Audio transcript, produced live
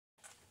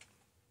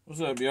What's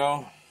up,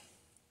 y'all?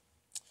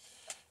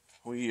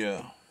 We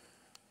got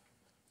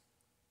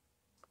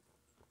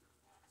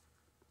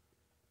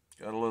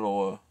a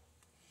little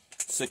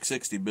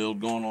 660 build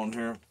going on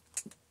here.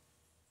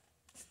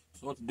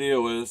 So what the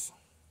deal is,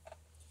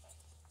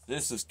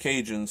 this is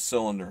Cajun's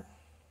cylinder.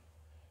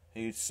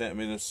 He sent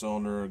me this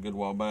cylinder a good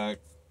while back.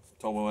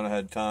 Told me when I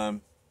had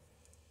time.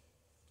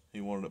 He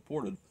wanted it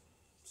ported.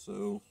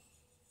 So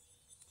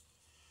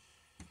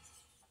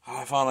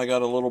I finally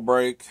got a little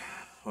break.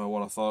 Well,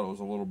 what I thought it was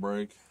a little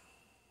break.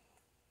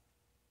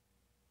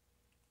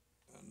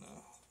 And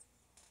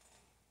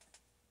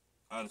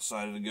I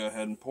decided to go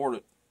ahead and port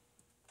it.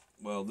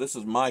 Well, this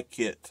is my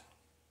kit.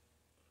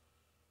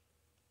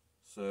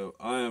 So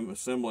I am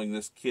assembling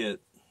this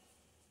kit.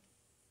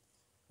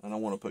 And I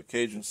want to put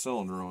Cajun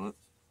cylinder on it.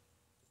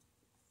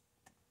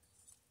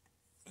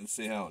 And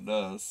see how it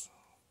does.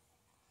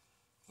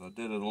 I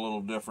did it a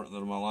little different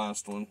than my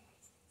last one.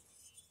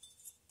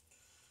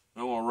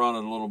 I want to run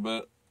it a little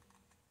bit.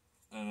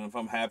 And if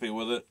I'm happy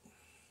with it,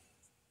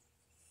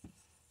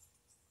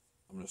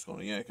 I'm just going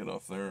to yank it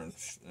off there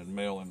and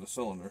mail in the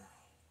cylinder.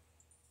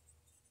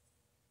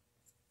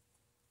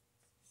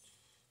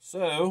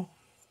 So,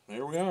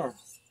 here we are.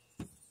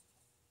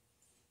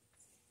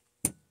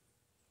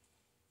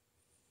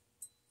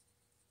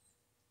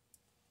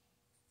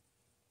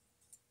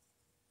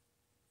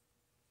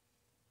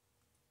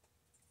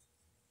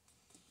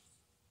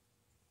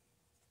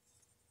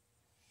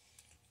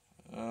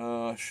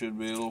 I should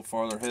be a little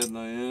farther ahead than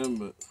I am,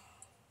 but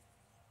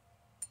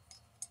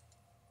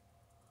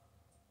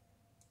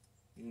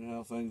you know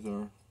how things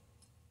are.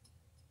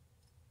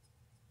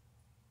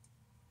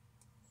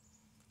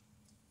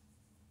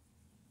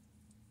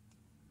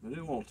 But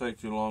it won't take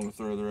too long to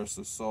throw the rest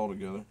of this saw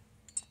together.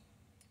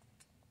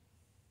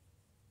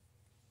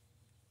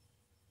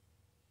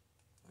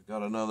 I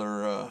got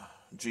another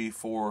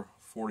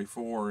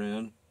G444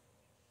 in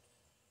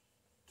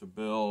to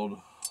build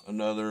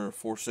another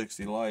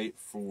 460 light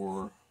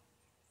for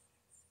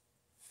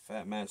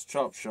Fat Matt's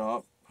Chop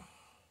Shop.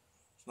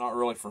 It's not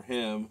really for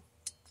him.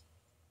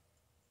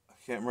 I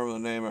can't remember the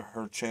name of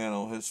her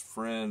channel. His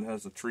friend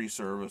has a tree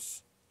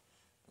service,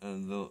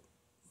 and the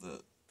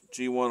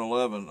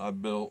G111 I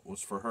built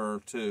was for her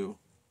too.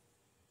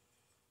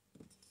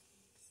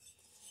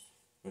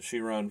 But she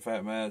run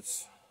Fat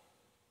Matt's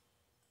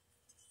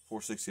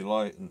 460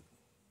 light, and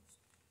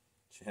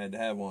she had to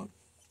have one.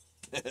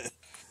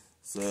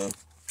 So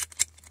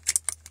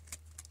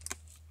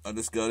I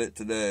just got it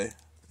today.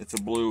 It's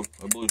a blue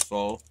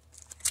saw,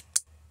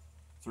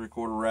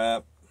 3/4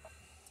 wrap.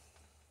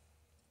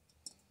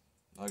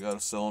 I got a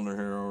cylinder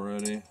here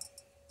already.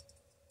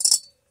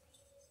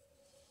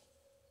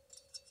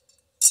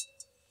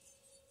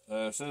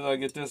 As soon as I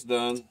get this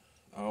done,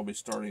 I'll be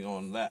starting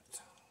on that.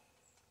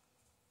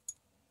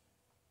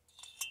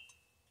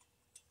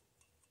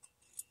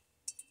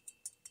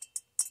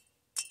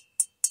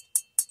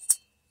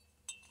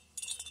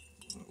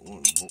 That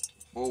one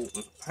bolt is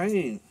a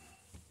pain.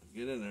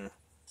 Get in there.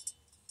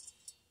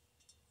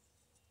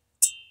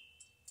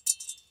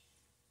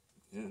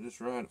 Get it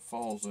just right, it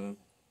falls in.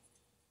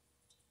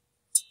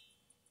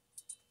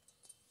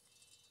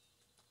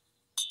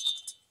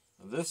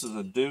 Now this is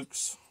a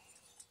Duke's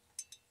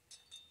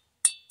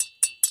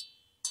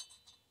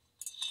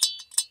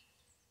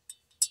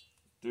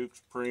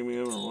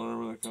Premium or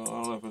whatever they call it. I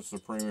don't know if it's the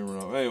Premium or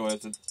not. Anyway,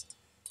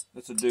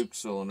 it's a Duke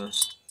cylinder.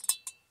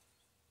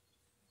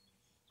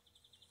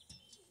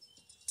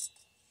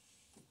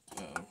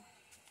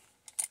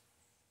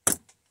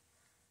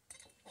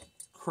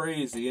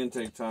 Crazy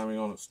intake timing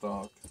on its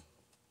stock.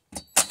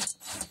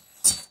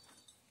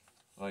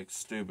 Like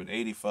stupid.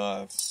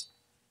 85.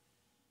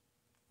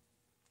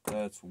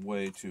 That's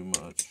way too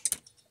much.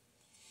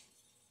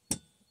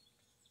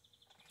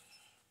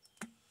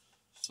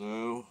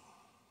 So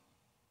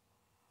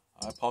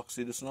I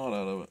epoxied the snot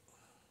out of it.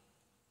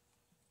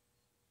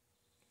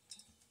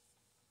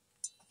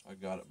 I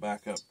got it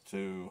back up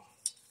to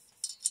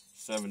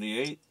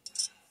 78.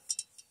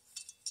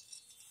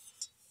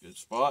 Good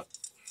spot.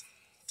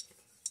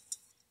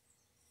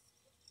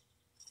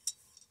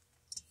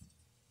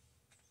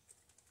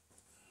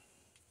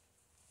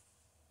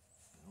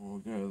 We'll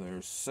go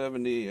there.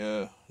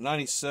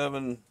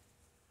 97,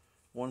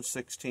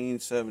 116,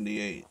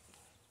 78.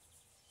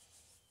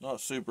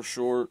 Not super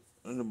short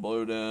in the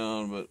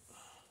blowdown, but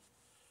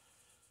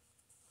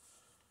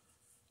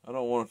I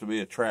don't want it to be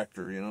a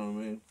tractor, you know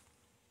what I mean?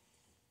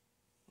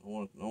 I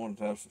want it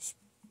to have as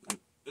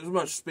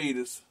much speed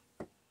as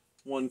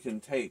one can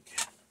take.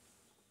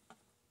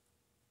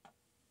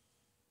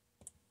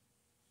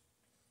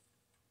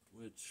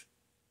 Which,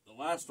 the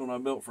last one I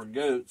built for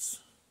goats,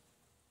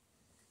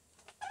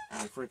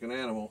 a freaking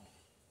animal,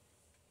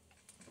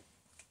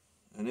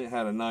 and it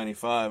had a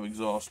 95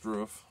 exhaust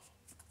roof.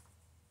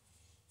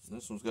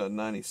 This one's got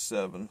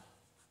 97.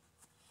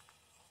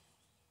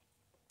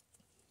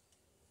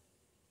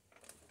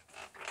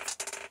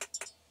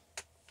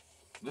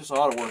 This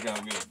ought to work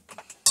out good,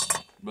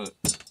 but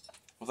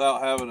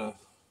without having a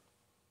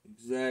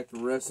exact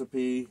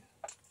recipe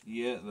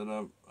yet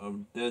that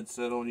I'm dead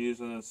set on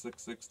using a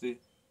 660.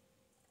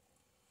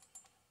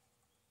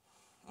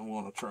 I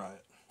want to try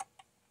it.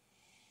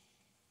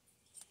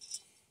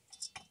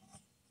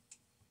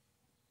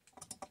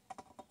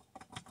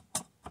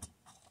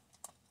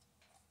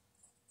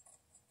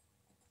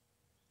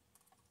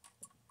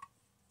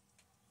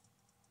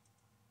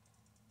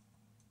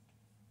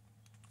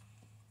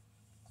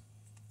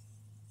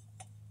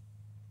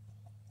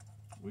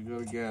 We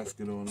got a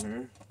gasket on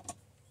there.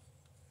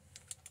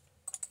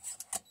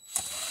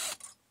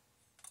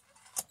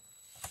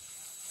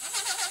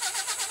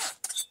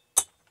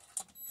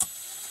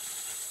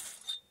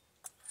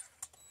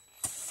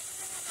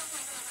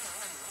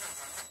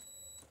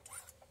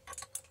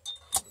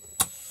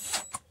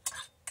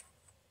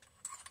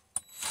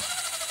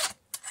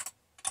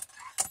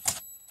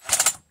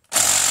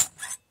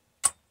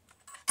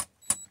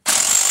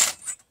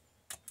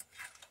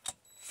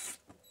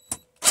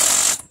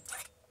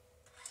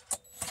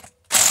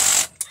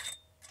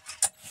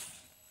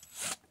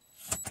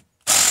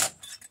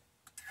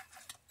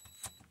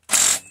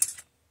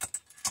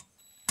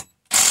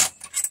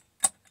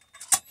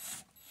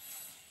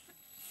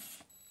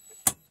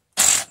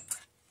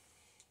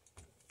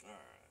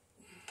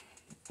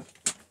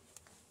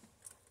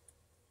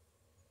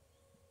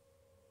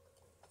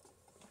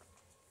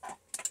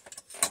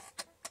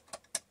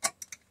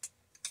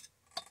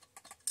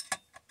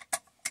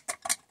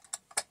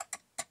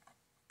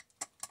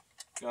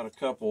 Got a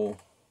couple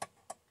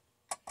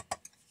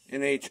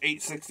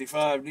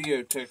NH865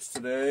 Deotechs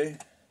today.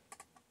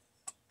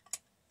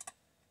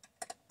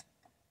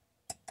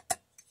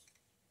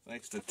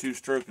 Thanks to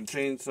two-stroking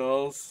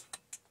chainsaws.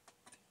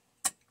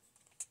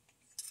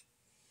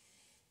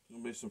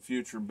 Gonna be some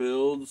future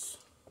builds.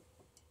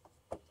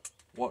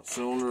 What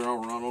cylinder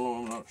I'll run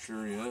on, I'm not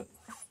sure yet.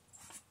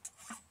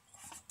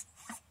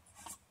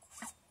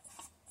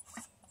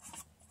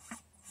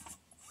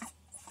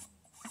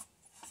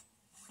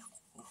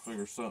 We'll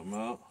figure something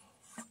out.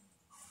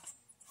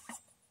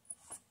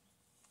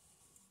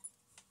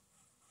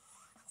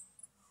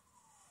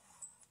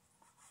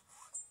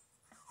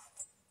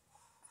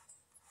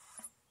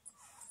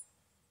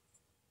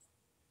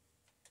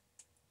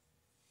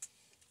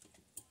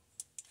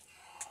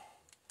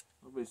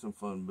 There'll be some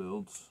fun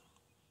builds.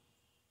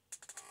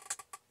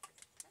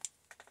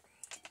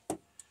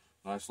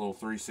 Nice little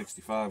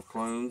 365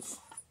 clones.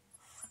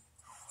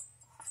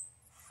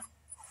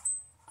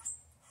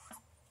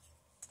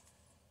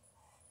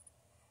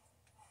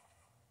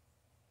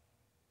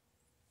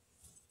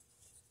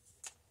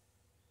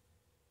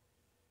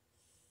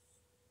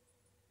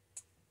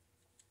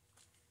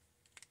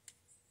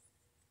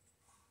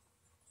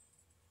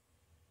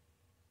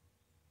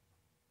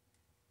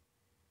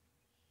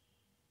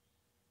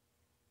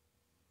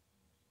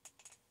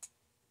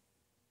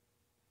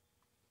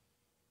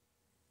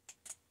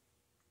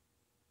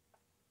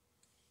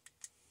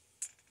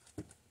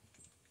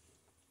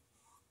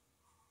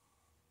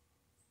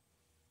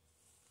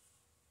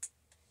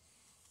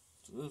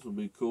 So this will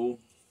be cool.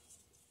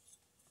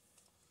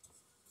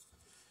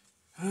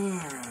 All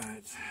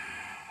right.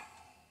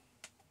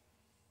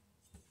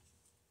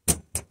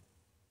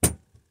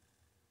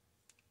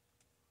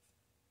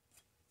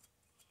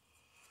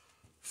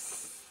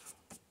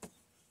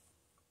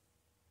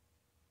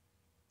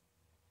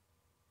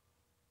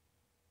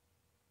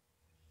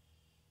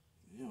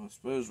 Yeah, I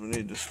suppose we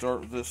need to start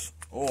with this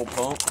oil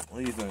pump. What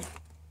do you think?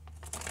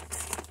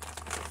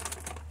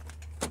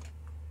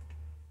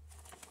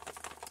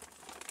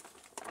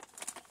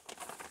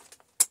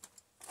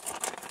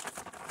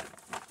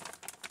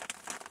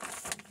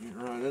 Get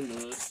right into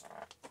this.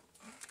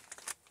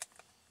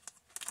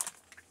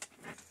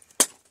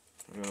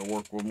 I gotta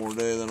work one more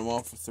day, then I'm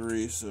off for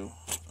 3, so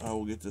I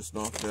will get this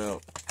knocked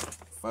out.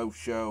 Faux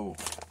show.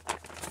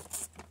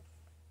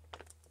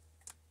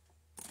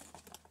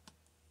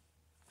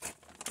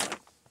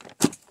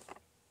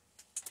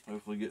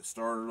 Hopefully get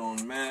started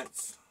on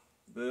Matt's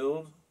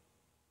build.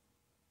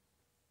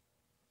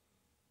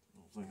 I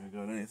don't think I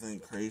got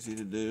anything crazy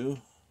to do.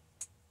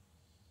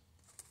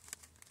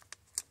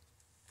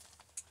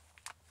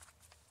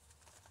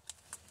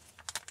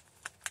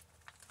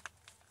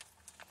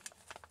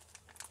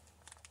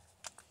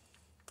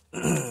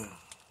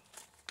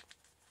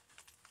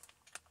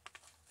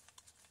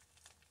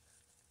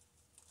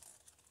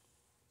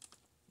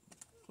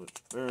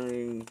 Clutch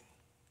bearing,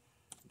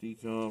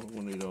 decomp,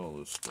 we'll need all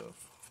this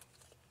stuff.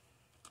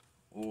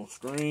 Oil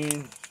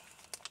screen,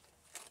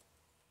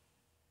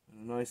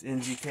 and a nice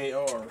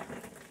NGKR.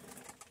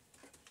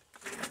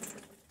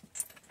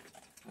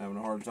 Having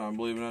a hard time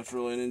believing that's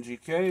really an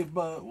NGK,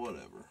 but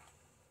whatever.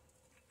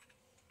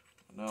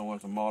 Now I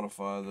want to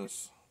modify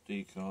this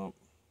decomp.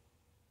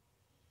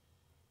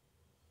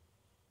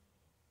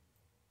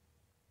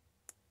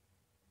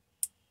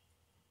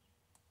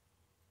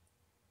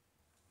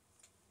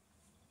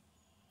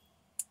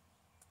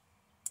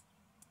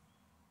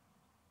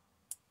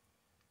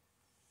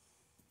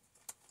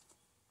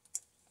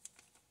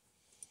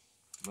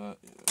 But,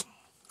 you know,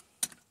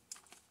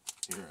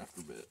 here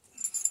after a bit.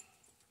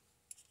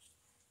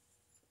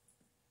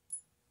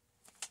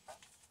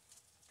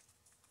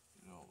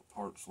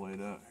 parts laid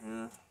out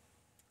here.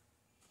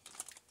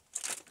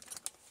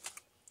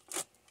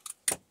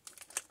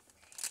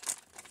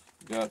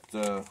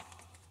 Got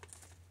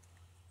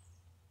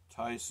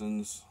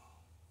Tyson's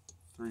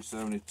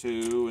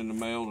 372 in the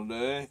mail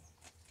today.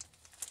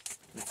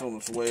 It's on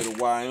its way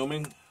to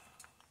Wyoming.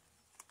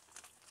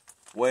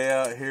 Way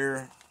out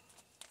here.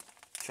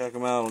 Check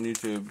him out on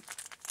YouTube.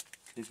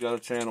 He's got a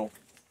channel.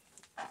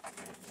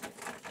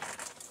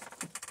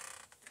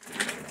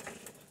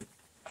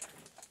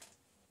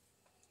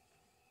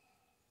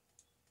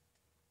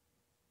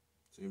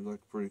 Seems like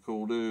a pretty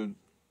cool dude.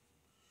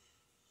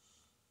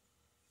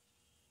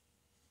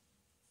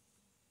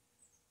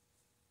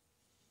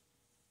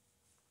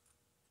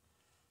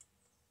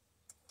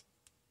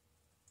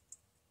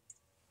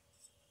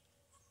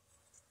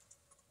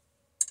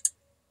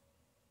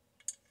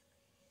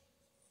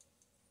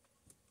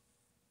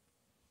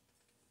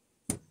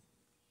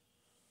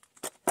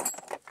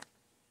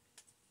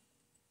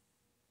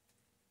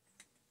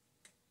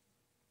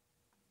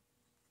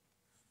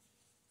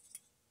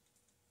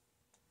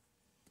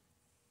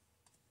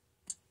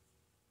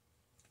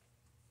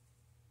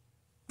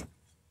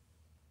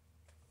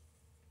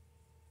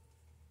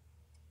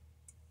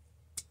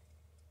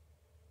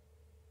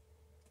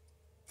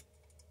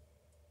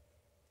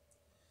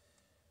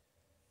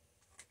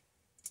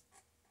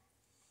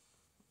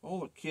 All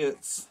the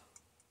kits,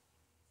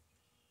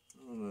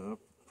 I don't know,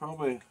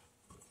 probably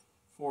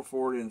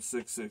 440 and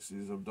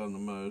 660s have done the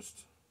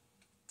most.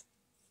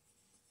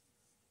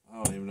 I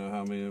don't even know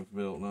how many I've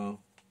built now.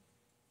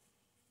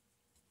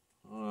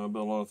 I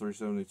built a lot of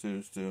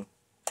 372s too,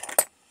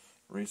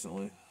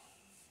 recently.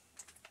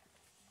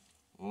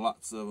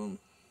 Lots of them.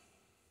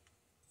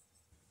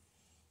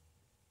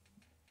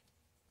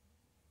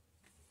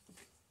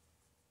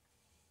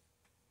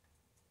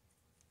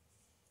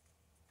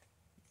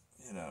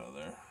 Get out of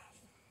there.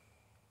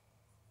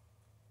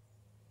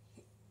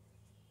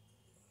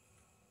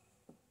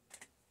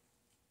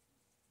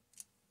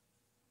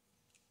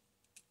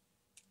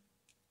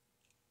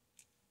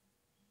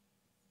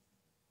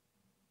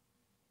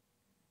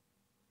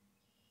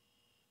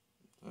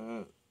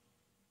 That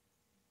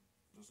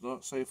does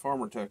not say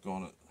FARMERTEC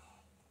on it.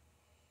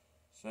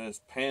 It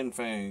says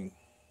Panfang.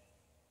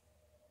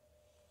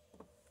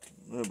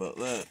 How about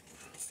that?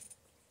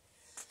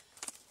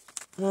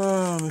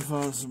 Let me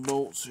find some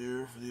bolts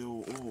here for the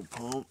old oil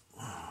pump.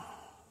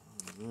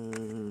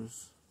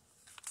 There's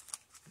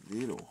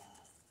needle.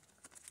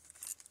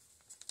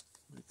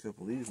 A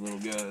couple of these little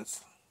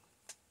guys.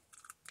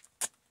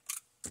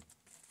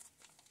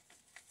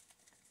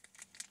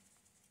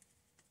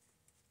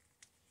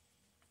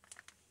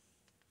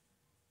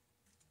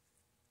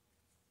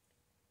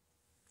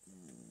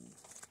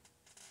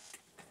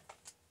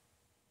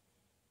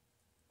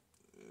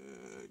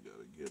 I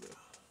gotta get a.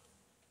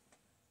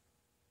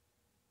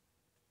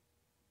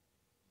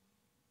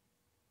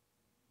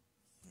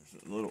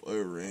 There's a little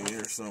O-ring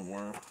here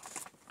somewhere.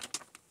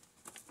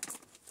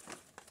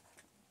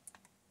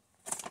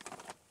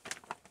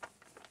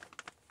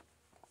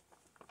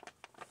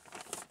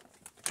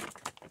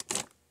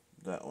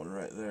 That one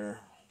right there.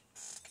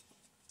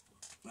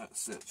 That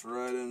sits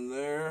right in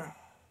there.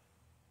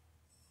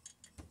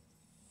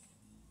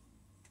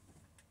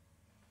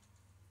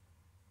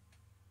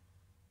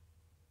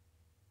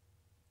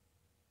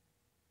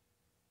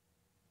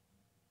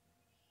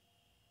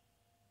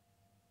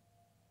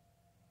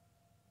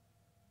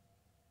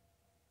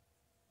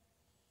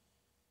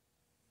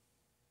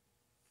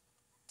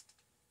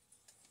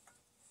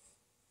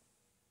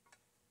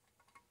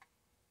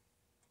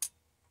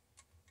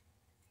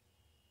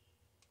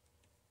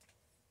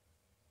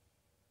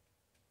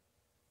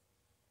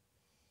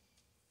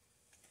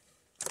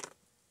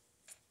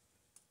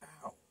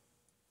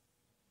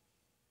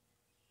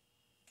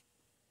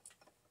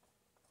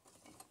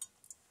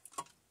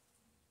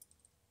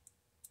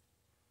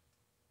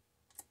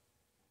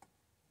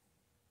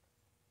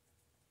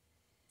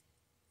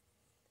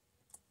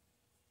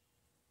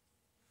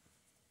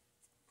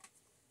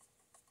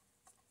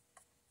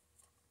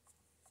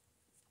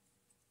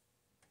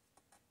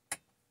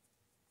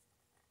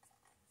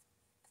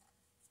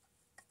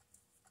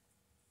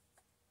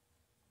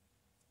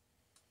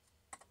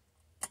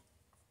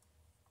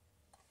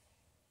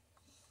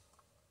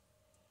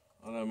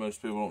 I know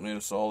most people don't need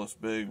a saw this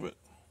big, but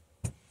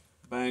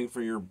bang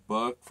for your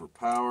buck for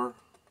power.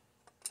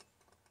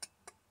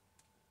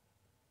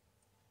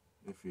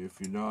 If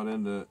you're not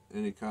into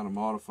any kind of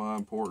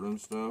modifying, porting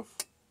and stuff,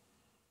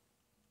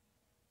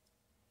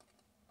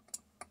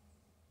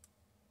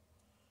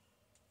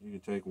 you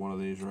can take one of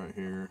these right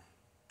here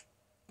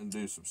and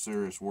do some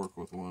serious work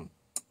with one.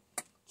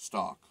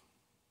 Stock.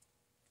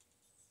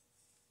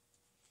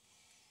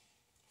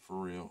 For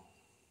real.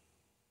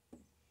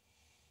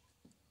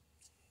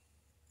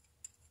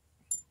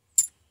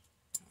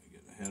 I'm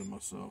getting ahead of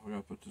myself. I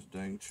gotta put this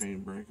dang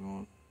chain brake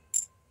on.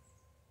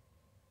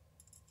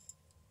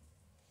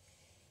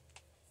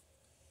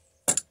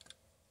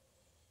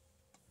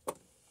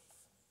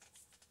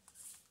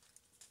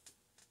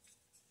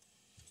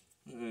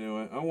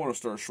 Anyway, I want to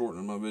start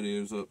shortening my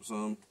videos up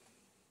some.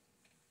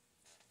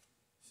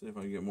 See if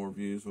I can get more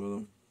views with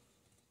them.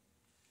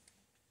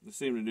 They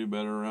seem to do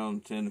better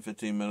around 10 to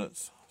 15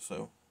 minutes,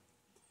 so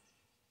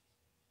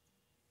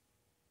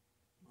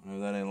I know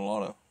that ain't a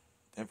lot of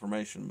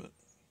information, but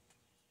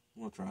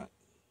we'll try it.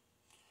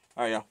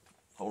 Alright, y'all.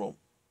 Hold on.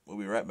 We'll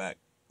be right back.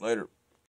 Later.